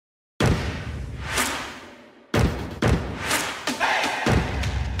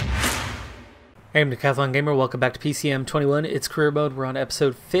Hey, I'm Decathlon Gamer. Welcome back to PCM21. It's career mode. We're on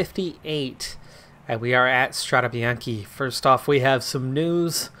episode 58, and we are at Strade Bianche. First off, we have some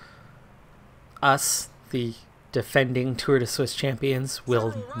news. Us, the defending Tour de Suisse champions,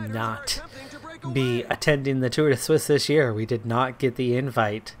 will not be attending the Tour de Suisse this year. We did not get the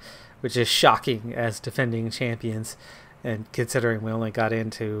invite, which is shocking as defending champions, and considering we only got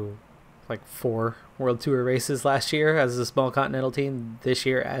into like 4 World Tour races last year as a small Continental team, this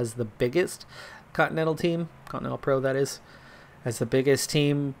year as the biggest Continental team, Continental Pro that is, as the biggest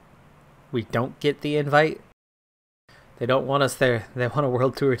team. We don't get the invite. They don't want us there. They want a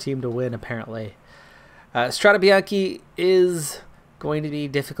World Tour team to win, apparently. Strade Bianche is going to be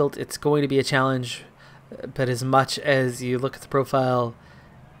difficult. It's going to be a challenge, but as much as you look at the profile,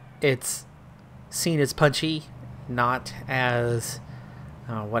 it's seen as punchy, not as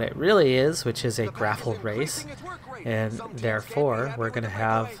what it really is, which is a gravel race. And therefore, we're going to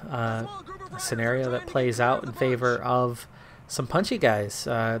have a scenario that plays out in favor of some punchy guys.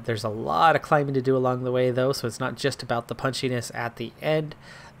 There's a lot of climbing to do along the way, though, so it's not just about the punchiness at the end,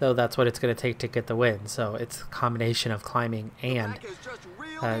 though that's what it's going to take to get the win. So it's a combination of climbing and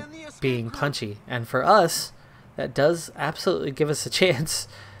being punchy. And for us, that does absolutely give us a chance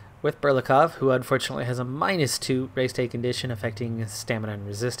with Berlikov, who unfortunately has a -2 race day condition affecting his stamina and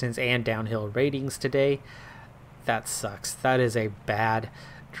resistance and downhill ratings today. That sucks. That is a bad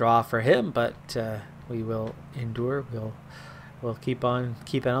draw for him, but we will endure. We'll keep on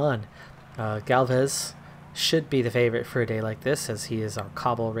keeping on. Galvez should be the favorite for a day like this, as he is our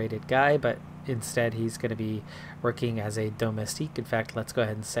cobble rated guy, but instead he's going to be working as a domestique. In fact, let's go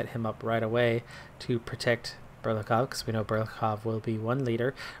ahead and set him up right away to protect Berlikov, because we know Berlikov will be one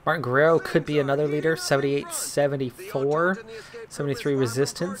leader. Martin Guerrero could be another leader. 78, 74, 73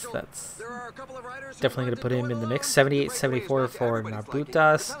 resistance. That's definitely going to put him in the mix. 78, 74 for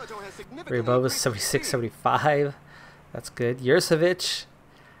Narbutas. Rybovas 76, 75. That's good. Jurcevic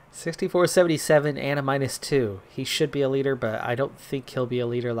 64, 77 and a -2. He should be a leader, but I don't think he'll be a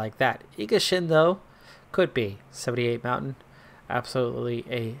leader like that. Igashin, though, could be. 78 mountain. Absolutely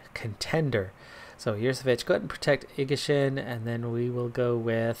a contender. So Jurcevic, go ahead and protect Igashin, and then we will go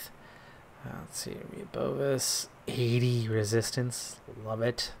with, let's see, Rybovas, 80 resistance. Love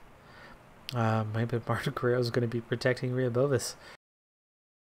it. Maybe Martin Guerrero is going to be protecting Rybovas.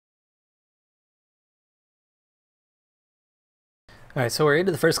 Alright, so we're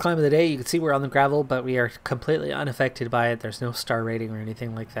into the first climb of the day. You can see we're on the gravel, but we are completely unaffected by it. There's no star rating or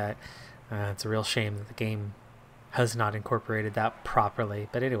anything like that. It's a real shame that the game has not incorporated that properly.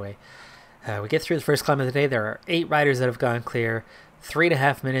 But anyway, we get through the first climb of the day. There are 8 riders that have gone clear.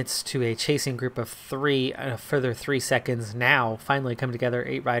 3.5 minutes to a chasing group of 3, and a further 3 seconds now finally come together.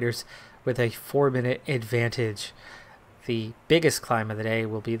 8 riders with a 4-minute advantage. The biggest climb of the day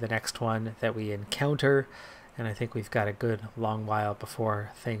will be the next one that we encounter, and I think we've got a good long while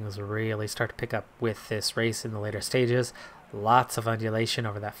before things really start to pick up with this race in the later stages. Lots of undulation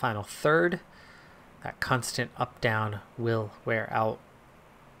over that final third. That constant up-down will wear out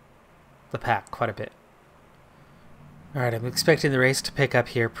the pack quite a bit. Alright, I'm expecting the race to pick up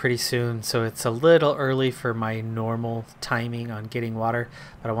here pretty soon, so it's a little early for my normal timing on getting water,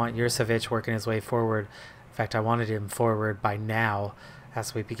 but I want Jurcevic working his way forward. In fact, I wanted him forward by now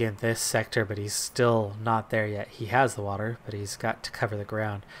as we begin this sector, but he's still not there yet. He has the water, but he's got to cover the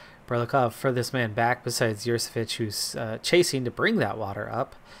ground. Berlikov, furthest man back besides Jurcevic, who's chasing to bring that water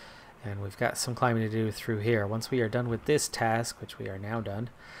up, and we've got some climbing to do through here. Once we are done with this task, which we are now done,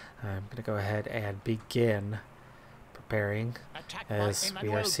 I'm going to go ahead and begin preparing, as we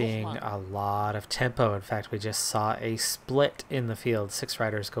are seeing a lot of tempo. In fact, we just saw a split in the field. 6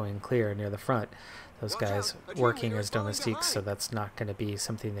 riders going clear near the front. Those guys working as domestiques, so that's not going to be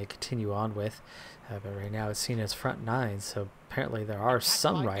something they continue on with. But right now it's seen as front 9, so apparently there are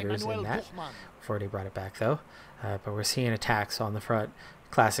some riders in that. We've already brought it back, though. But we're seeing attacks on the front.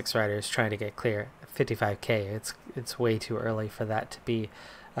 Classics riders trying to get clear. 55k. It's way too early for that to be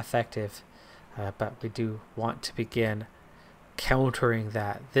effective, but we do want to begin countering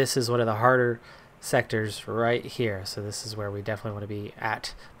that. This is one of the harder sectors right here, so this is where we definitely want to be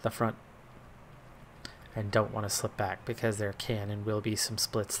at the front and don't want to slip back, because there can and will be some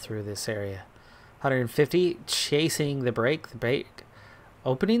splits through this area. 150, chasing the break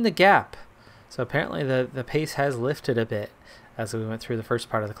opening the gap. So apparently the pace has lifted a bit as we went through the first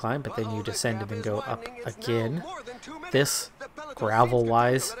part of the climb, but then you descend and then go up again. This,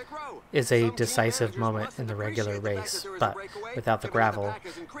 gravel-wise, is a decisive moment in the regular race, but without the gravel,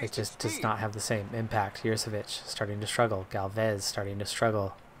 it just does not have the same impact. Jurcevic starting to struggle. Galvez starting to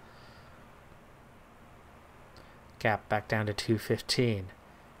struggle. Gap back down to 215.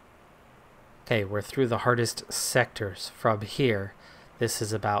 Okay, we're through the hardest sectors. From here, this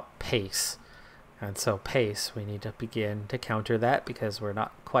is about pace. And so pace, we need to begin to counter that because we're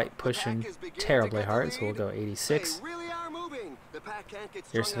not quite pushing terribly hard. So we'll go 86.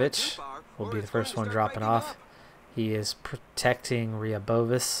 Jurcevic will be the first one dropping off. He is protecting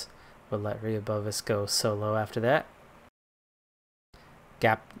Ryabovis. We'll let Ryabovis go solo after that.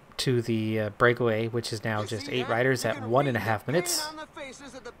 Gap to the breakaway, which is now just 8 riders at 1.5 minutes.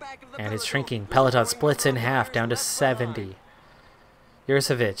 And it's shrinking. Peloton splits in half down to 70.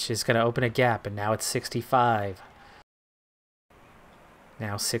 Jurcevic is going to open a gap, and now it's 65.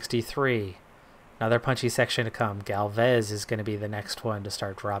 Now 63. Another punchy section to come. Galvez is going to be the next one to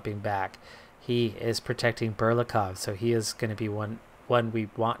start dropping back. He is protecting Berlikov, so he is going to be one we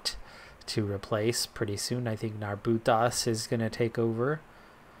want to replace pretty soon. I think Narbutas is going to take over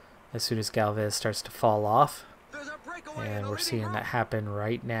as soon as Galvez starts to fall off. And we're seeing that happen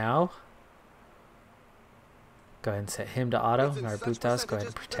right now. Go ahead and set him to auto. Narbutas, go ahead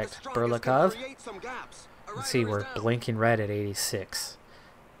and protect Berlikov. Let's see, we're blinking red at 86.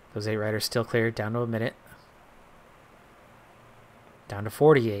 Those 8 riders still clear, down to a minute. Down to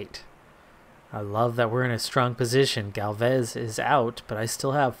 48. I love that we're in a strong position. Galvez is out, but I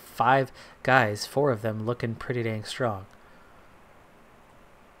still have 5 guys, 4 of them looking pretty dang strong.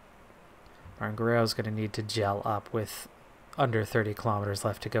 Martin Guerrero's going to need to gel up with under 30 kilometers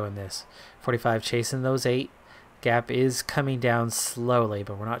left to go in this. 45 chasing those 8. Gap is coming down slowly,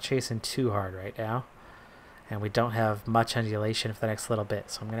 but we're not chasing too hard right now. And we don't have much undulation for the next little bit.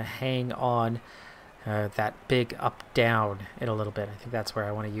 So I'm going to hang on that big up-down in a little bit. I think that's where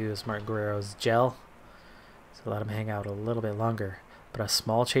I want to use Martin Guerrero's gel. So let him hang out a little bit longer. But a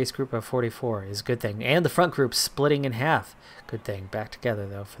small chase group of 44 is a good thing. And the front group splitting in half. Good thing. Back together,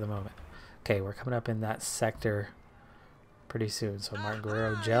 though, for the moment. Okay, we're coming up in that sector pretty soon. So Martin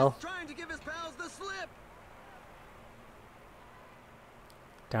Guerrero gel.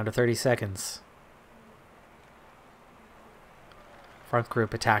 Down to 30 seconds. Front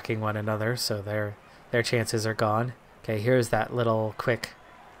group attacking one another, so their chances are gone. Okay, here's that little quick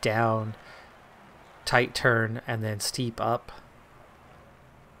down, tight turn, and then steep up.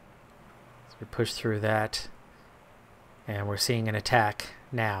 So we push through that, and we're seeing an attack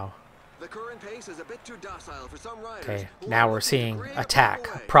now. The current pace is a bit too docile for some riders. Okay, now we're seeing attack,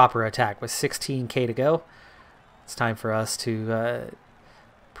 a proper attack with 16K to go. It's time for us to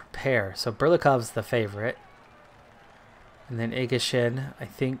prepare. So Berlikov's the favorite. And then Igashin, I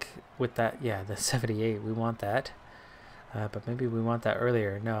think with that, yeah, the 78, we want that. But maybe we want that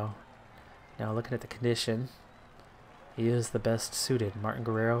earlier. No. Now looking at the condition, he is the best suited. Martin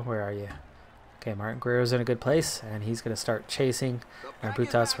Guerrero, where are you? Okay, Martin Guerrero's in a good place, and he's going to start chasing.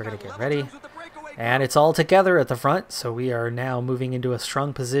 Narbutas, we're going to get ready. And it's all together at the front, so we are now moving into a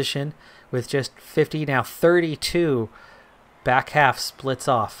strong position with just 50, now 32. Back half splits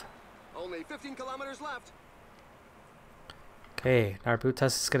off. Only 15 kilometers left. Okay,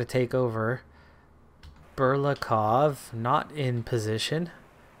 Narbutas is going to take over. Berlikov, not in position.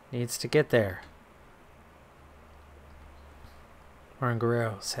 Needs to get there. Martin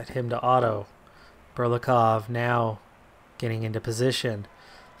Guerrero, set him to auto. Berlikov now getting into position.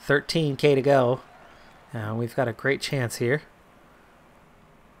 13K to go. We've got a great chance here.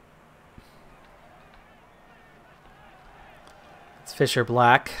 It's Fisher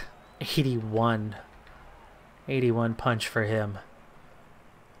Black. 81. 81 punch for him.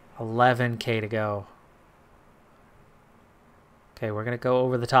 11K to go. Okay, we're going to go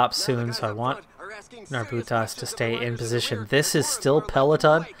over the top soon, so I want Narbutas to stay in position. This is still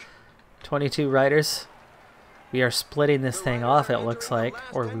Peloton. 22 riders. We are splitting this thing off, it looks like,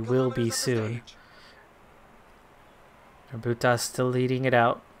 or we will be soon. Narbutas still leading it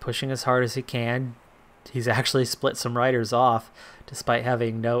out, pushing as hard as he can. He's actually split some riders off, despite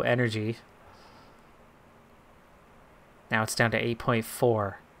having no energy. Now it's down to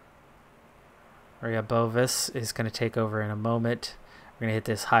 8.4. Ryabovis is going to take over in a moment. We're going to hit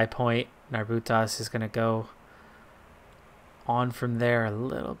this high point. Narbutas is going to go on from there a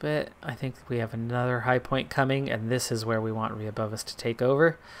little bit. I think we have another high point coming, and this is where we want Ryabovis to take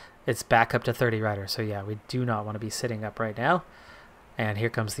over. It's back up to 30 riders, so yeah, we do not want to be sitting up right now. And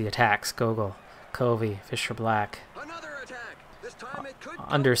here comes the attacks. Gogol, Covey, Fisher Black. Another attack. This time it could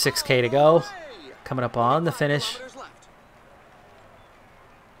Under 6K to go. Coming up on the finish.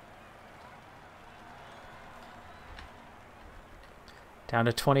 Down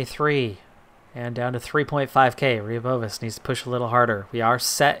to 23. And down to 3.5K. Ryabovis needs to push a little harder. We are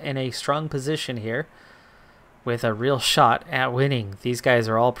set in a strong position here with a real shot at winning. These guys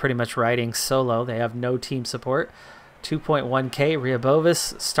are all pretty much riding solo. They have no team support. 2.1k.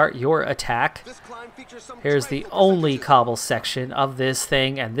 Riabovis, start your attack. This climb features some Here's the dreadful only precipices. cobble section of this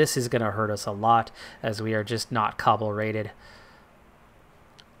thing, and this is going to hurt us a lot as we are just not cobble rated.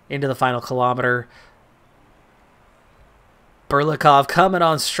 Into the final kilometer. Burlikov coming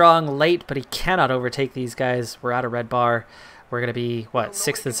on strong late, but he cannot overtake these guys. We're out of red bar. We're going to be, what,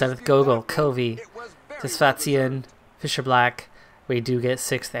 6th and 7th? Gogol, Covey, It was very Tisfatzian, Fisher Black. We do get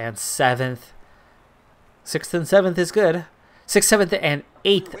 6th and 7th. 6th and 7th is good. 6th, 7th, and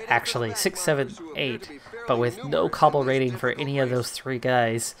 8th, actually. 6th, 7th, 8th. But with no cobble rating for any of those three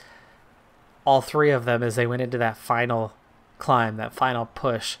guys. All three of them, as they went into that final climb, that final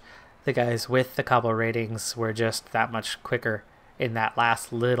push, the guys with the cobble ratings were just that much quicker in that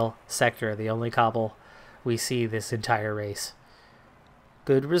last little sector. The only cobble we see this entire race.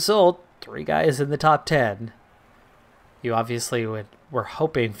 Good result. 3 guys in the top 10. You obviously were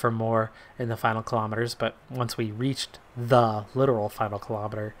hoping for more in the final kilometers, but once we reached the literal final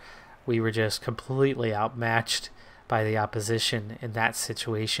kilometer, we were just completely outmatched by the opposition in that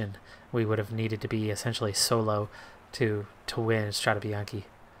situation. We would have needed to be essentially solo to win Strade Bianche.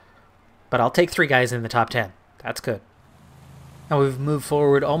 But I'll take 3 guys in the top 10. That's good. Now we've moved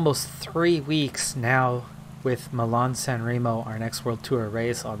forward almost 3 weeks now with Milan-San Remo, our next World Tour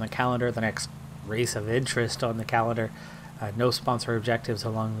race on the calendar, the next race of interest on the calendar. No sponsor objectives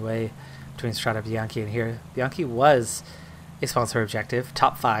along the way between Strade Bianche and here. Bianche was a sponsor objective,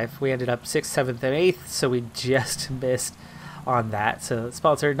 top 5. We ended up 6th, 7th, and 8th, so we just missed on that. So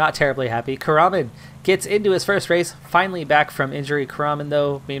sponsor not terribly happy. Karaman gets into his first race, finally back from injury. Karaman,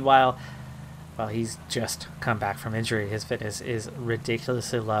 though, meanwhile, well, he's just come back from injury. His fitness is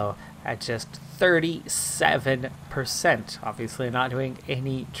ridiculously low at just 37%. Obviously not doing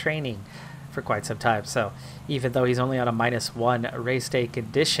any training for quite some time. So even though he's only on a -1 race day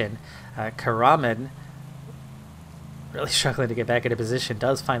condition, Karaman, really struggling to get back into position,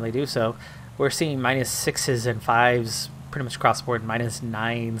 does finally do so. We're seeing -6s and 5s pretty much across the board,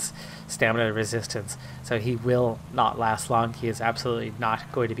 -9s stamina resistance. So he will not last long. He is absolutely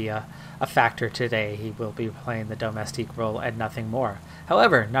not going to be a factor today. He will be playing the domestique role and nothing more.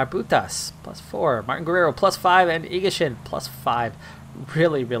 However, Narbutas, +4, Martin Guerrero, +5, and Igashin, +5.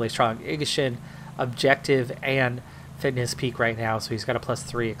 Really, really strong. Igashin, objective and fitness peak right now, so he's got a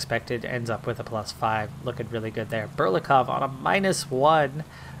 +3 expected, ends up with a +5. Looking really good there. Burlikov on a -1,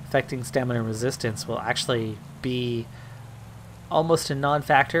 affecting stamina resistance, will actually be almost a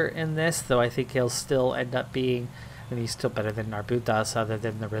non-factor in this, though I think he'll still end up being, and he's still better than Narbutas other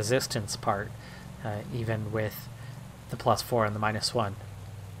than the resistance part, even with the +4 and the -1.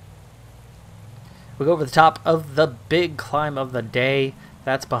 We go over the top of the big climb of the day.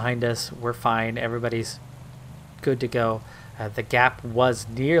 That's behind us. We're fine. Everybody's good to go. The gap was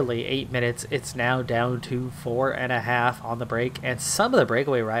nearly 8 minutes. It's now down to 4.5 on the break, and some of the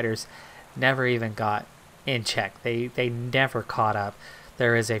breakaway riders never even got in check. They never caught up.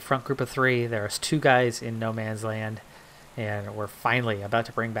 There is a front group of 3. There's 2 guys in no man's land, and we're finally about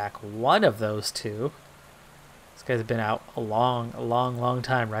to bring back one of those 2. This guy's been out a long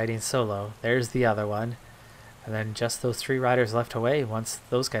time riding solo. There's the other one. And then just those 3 riders left away once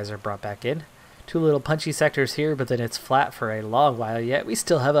those guys are brought back in. 2 little punchy sectors here, but then it's flat for a long while yet. We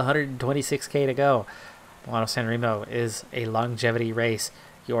still have 126k to go. Milano-San Remo is a longevity race.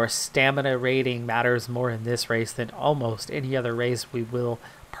 Your stamina rating matters more in this race than almost any other race we will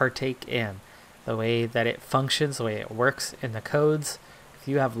partake in. The way that it functions, the way it works in the codes, if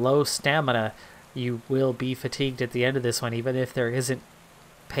you have low stamina, you will be fatigued at the end of this one, even if there isn't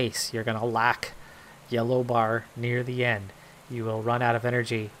pace. You're going to lack yellow bar near the end. You will run out of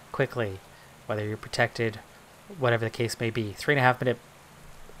energy quickly, whether you're protected, whatever the case may be. 3.5 minute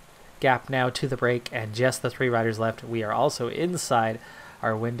gap now to the break, and just the 3 riders left. We are also inside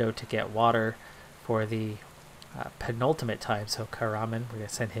our window to get water for the penultimate time. So Karaman, we're going to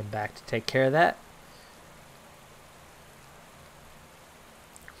send him back to take care of that.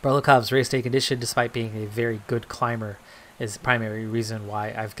 Burlikov's race day condition, despite being a very good climber, is the primary reason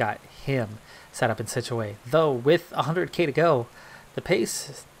why I've got him set up in such a way. Though with 100k to go, the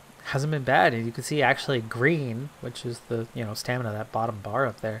pace hasn't been bad, and you can see actually green, which is the stamina, that bottom bar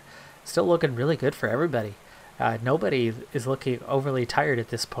up there, still looking really good for everybody. Nobody is looking overly tired at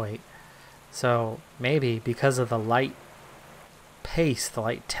this point. So maybe because of the light pace, the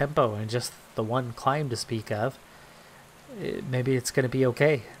light tempo, and just the one climb to speak of, maybe it's going to be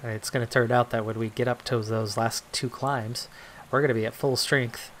okay. It's going to turn out that when we get up to those last 2 climbs, we're going to be at full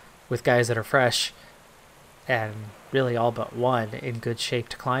strength with guys that are fresh, and really all but one in good shape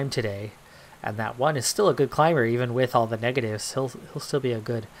to climb today. And that one is still a good climber, even with all the negatives. He'll still be a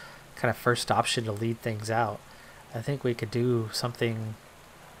good kind of first option to lead things out. I think we could do something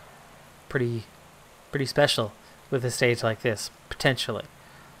pretty special with a stage like this, potentially.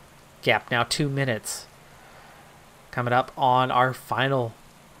 Gap now 2 minutes. Coming up on our final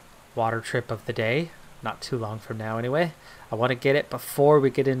water trip of the day. Not too long from now anyway. I want to get it before we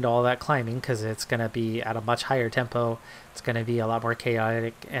get into all that climbing because it's going to be at a much higher tempo. It's going to be a lot more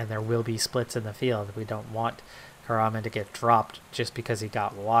chaotic and there will be splits in the field. We don't want Karaman to get dropped just because he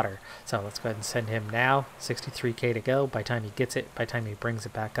got water. So let's go ahead and send him now. 63k to go. By the time he gets it, by the time he brings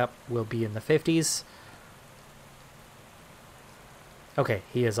it back up, we'll be in the 50s. Okay,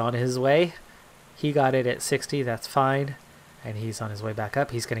 he is on his way. He got it at 60, that's fine. And he's on his way back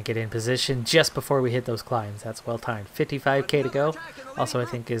up. He's going to get in position just before we hit those climbs. That's well timed. 55k to go. Also, I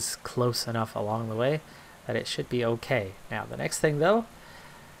think is close enough along the way that it should be okay. Now, the next thing though,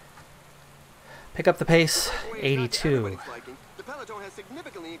 pick up the pace, 82. The Peloton has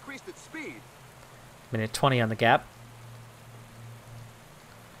significantly increased its speed. Minute 20 on the gap.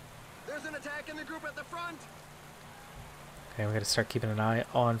 There's an attack in the group at the front. Okay, we got to start keeping an eye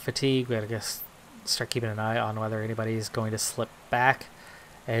on fatigue. We got to start keeping an eye on whether anybody's going to slip back.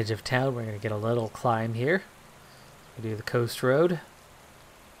 Edge of town. We're going to get a little climb here. We do the coast road.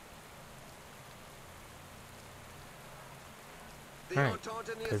 Alright,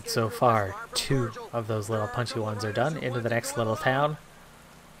 good so far. 2 of those little punchy ones are done. Into the next little town.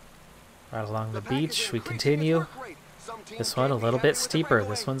 Right along the beach, we continue. This one a little bit steeper.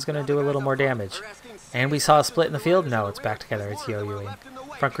 This one's going to do a little more damage. And we saw a split in the field. No, it's back together. It's yo-yoing.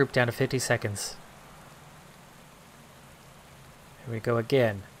 Front group down to 50 seconds. Here we go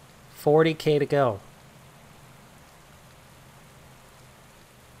again. 40k to go.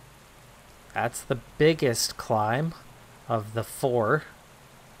 That's the biggest climb of the 4.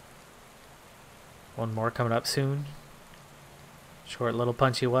 One more coming up soon. Short little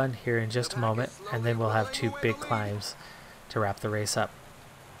punchy one here in just a moment, and then we'll have 2 big climbs to wrap the race up.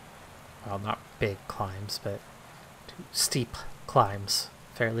 Well, not big climbs, but 2 steep climbs.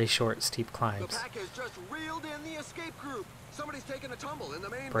 Fairly short, steep climbs.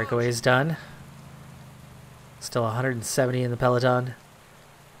 Breakaway is done. Still 170 in the Peloton.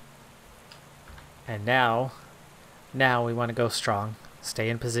 And now we want to go strong. Stay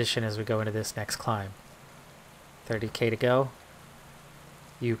in position as we go into this next climb. 30k to go.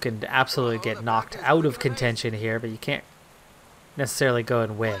 You can absolutely get knocked out of contention here, but you can't necessarily go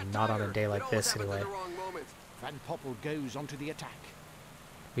and win. Not on a day like this, anyway. Van Poppel goes onto the attack.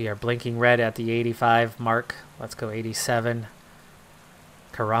 We are blinking red at the 85 mark. Let's go 87.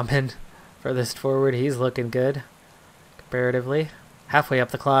 Karaman furthest forward. He's looking good comparatively. Halfway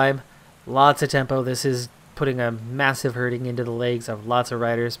up the climb. Lots of tempo. This is putting a massive hurting into the legs of lots of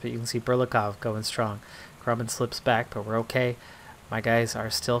riders, but you can see Burlikov going strong. Karaman slips back, but we're okay. My guys are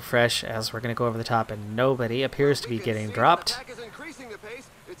still fresh as we're going to go over the top, and nobody appears to be getting dropped.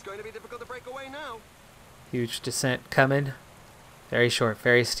 Huge descent coming. Very short,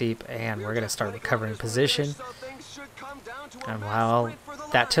 very steep, and we're going to start recovering position. And while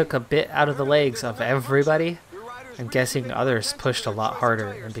that took a bit out of the legs of everybody, I'm guessing others pushed a lot harder.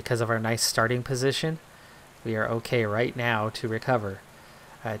 And because of our nice starting position, we are okay right now to recover,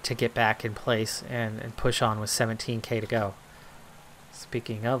 to get back in place and push on with 17k to go.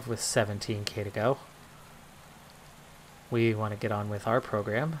 Speaking of with 17k to go, we want to get on with our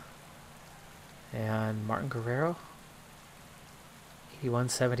program. And Martin Guerrero,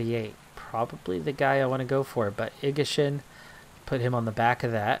 81.78, probably the guy I want to go for, but Igashin, put him on the back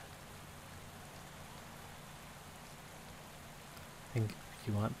of that. I think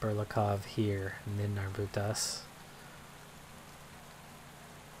you want Burlikov here, and then Narbutas.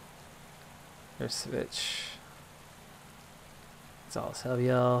 Versevich.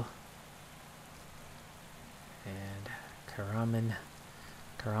 Zalaselviel. And Karaman.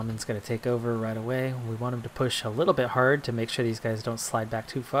 Karaman's going to take over right away. We want him to push a little bit hard to make sure these guys don't slide back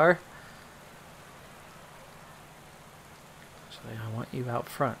too far. Actually, I want you out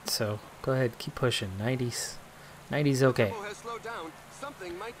front, so go ahead, keep pushing. 90's okay.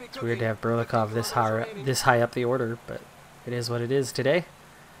 It's weird to have Burlikov this high up the order, but it is what it is today.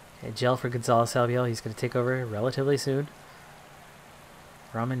 Okay, gel for Gonzalez Albiol. He's going to take over relatively soon.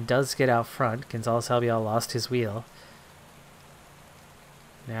 Raman does get out front. Gonzalez Albiol lost his wheel.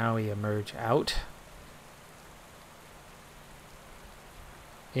 Now we emerge out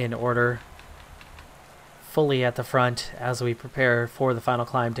in order, fully at the front as we prepare for the final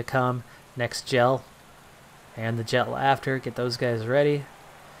climb to come. Next gel and the gel after. Get those guys ready.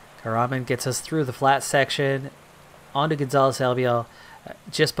 Karaman gets us through the flat section onto Gonzalez Albiol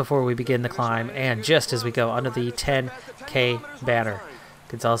just before we begin the climb and just as we go under the 10k banner.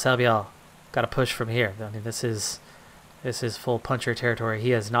 Gonzalez Albiol got to push from here. I mean, this is full puncher territory.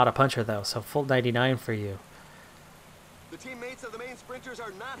 He is not a puncher though, so full 99 for you. The teammates of the main sprinters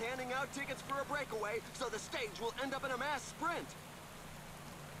are not handing out tickets for a breakaway, so the stage will end up in a mass sprint.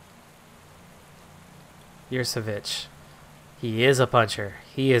 Jurcevic. He is a puncher.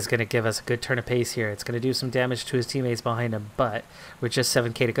 He is going to give us a good turn of pace here. It's going to do some damage to his teammates behind him, but with just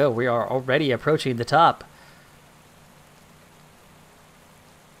 7K to go, we are already approaching the top.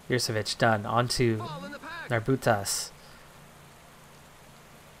 Jurcevic done. On to Narbutas.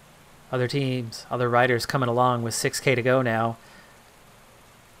 Other teams, other riders coming along with 6K to go now.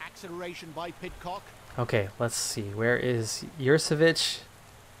 Acceleration by Pidcock. Okay, let's see. Where is Jurcevic?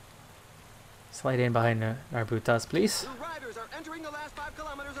 Slide in behind Narbutas, please. The riders are entering the last 5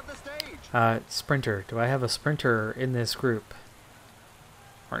 kilometers of the stage. Sprinter. Do I have a sprinter in this group?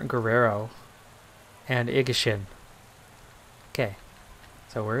 Martin Guerrero and Igashin. Okay,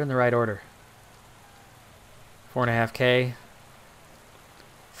 so we're in the right order. 4.5K.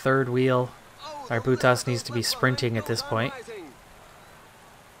 Third wheel. Narbutas needs to be sprinting at this point.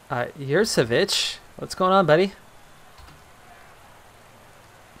 Jurcevic, what's going on, buddy?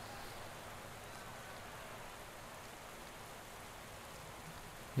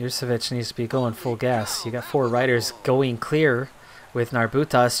 Jurcevic needs to be going full gas. You got 4 riders going clear with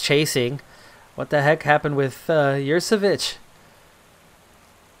Narbutas chasing. What the heck happened with Jurcevic?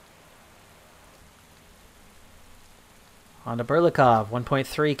 On to Berlikov,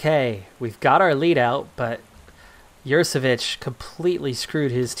 1.3K. We've got our lead out, but Jurcevic completely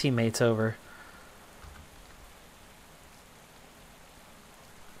screwed his teammates over.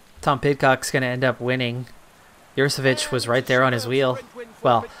 Tom Pidcock's going to end up winning. Jurcevic was right there on his wheel.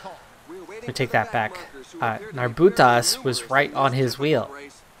 Well, let me take that back. Narbutas was right on his wheel,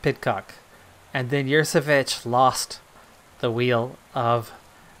 Pidcock. And then Jurcevic lost the wheel of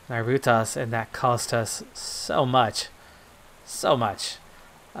Narbutas, and that cost us so much. So much.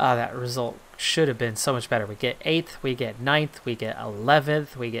 That result should have been so much better. We get 8th, we get 9th, we get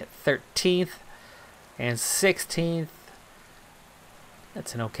 11th, we get 13th, and 16th.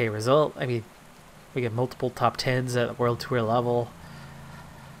 That's an okay result. I mean, we get multiple top 10s at World Tour level.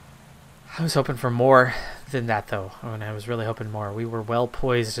 I was hoping for more than that, though. I was really hoping more. We were well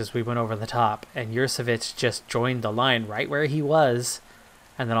poised as we went over the top, and Jurcevic just joined the line right where he was,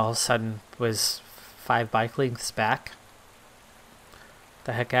 and then all of a sudden was 5 bike lengths back. What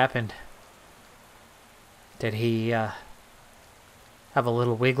the heck happened? Did he have a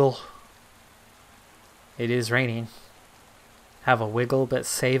little wiggle? It is raining. Have a wiggle, but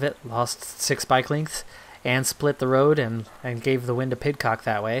save it. Lost 6 bike lengths and split the road and gave the win to Pidcock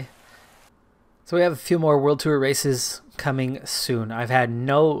that way. So we have a few more World Tour races coming soon. I've had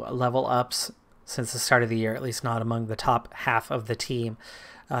no level ups since the start of the year, at least not among the top half of the team.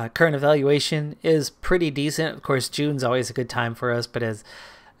 Current evaluation is pretty decent. Of course, June's always a good time for us, but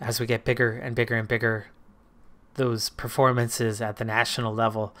as we get bigger and bigger and bigger, those performances at the national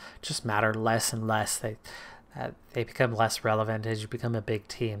level just matter less and less. They become less relevant as you become a big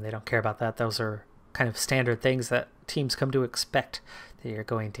team. They don't care about that. Those are kind of standard things that teams come to expect that you're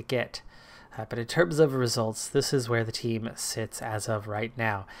going to get. But in terms of results, this is where the team sits as of right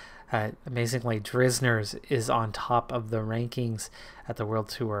now. Amazingly, Drisner's is on top of the rankings at the World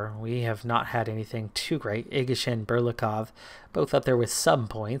Tour. We have not had anything too great. Igashin, Berlikov, both up there with some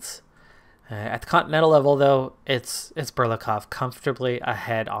points. At the Continental level, though, it's Berlikov comfortably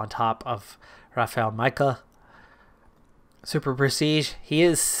ahead on top of Rafael Majka. Super Prestige, he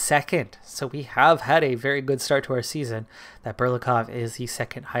is second. So we have had a very good start to our season. That Berlikov is the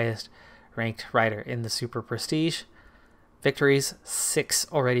second highest ranked rider in the Super Prestige. Victories, 6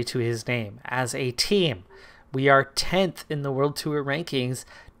 already to his name. As a team, we are 10th in the World Tour rankings,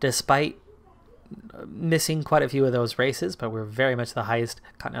 despite missing quite a few of those races, but we're very much the highest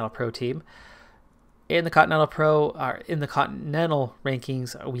Continental Pro team. In the Continental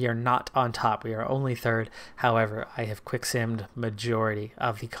rankings, we are not on top. We are only 3rd. However, I have quick-simmed majority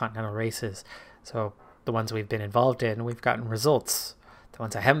of the Continental races. So the ones we've been involved in, we've gotten results. The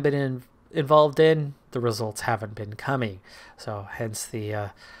ones I haven't been involved in, the results haven't been coming. So hence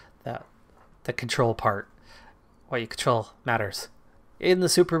the control part. What you control matters. In the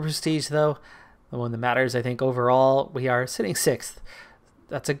Super Prestige, though, the one that matters, I think overall, we are sitting 6th.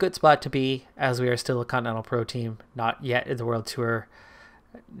 That's a good spot to be, as we are still a Continental Pro team, not yet in the World Tour,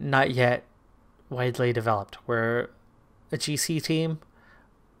 not yet widely developed. We're a GC team,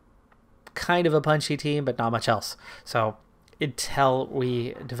 kind of a punchy team, but not much else. So until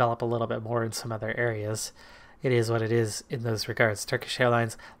we develop a little bit more in some other areas, it is what it is in those regards. Turkish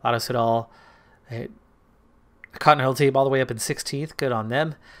Airlines, Lotto Sudal, Continental team all the way up in 16th. Good on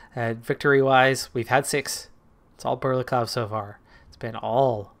them. Victory-wise, we've had 6. It's all Berlikov so far. It's been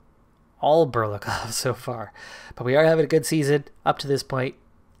all Berlikov so far. But we are having a good season up to this point.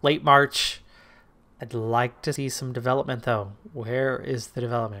 Late March. I'd like to see some development, though. Where is the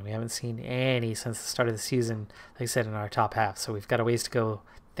development? We haven't seen any since the start of the season, like I said, in our top half. So we've got a ways to go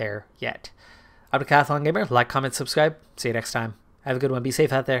there yet. I'm Decathlon Gamer. Like, comment, subscribe. See you next time. Have a good one. Be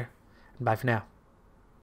safe out there. And bye for now.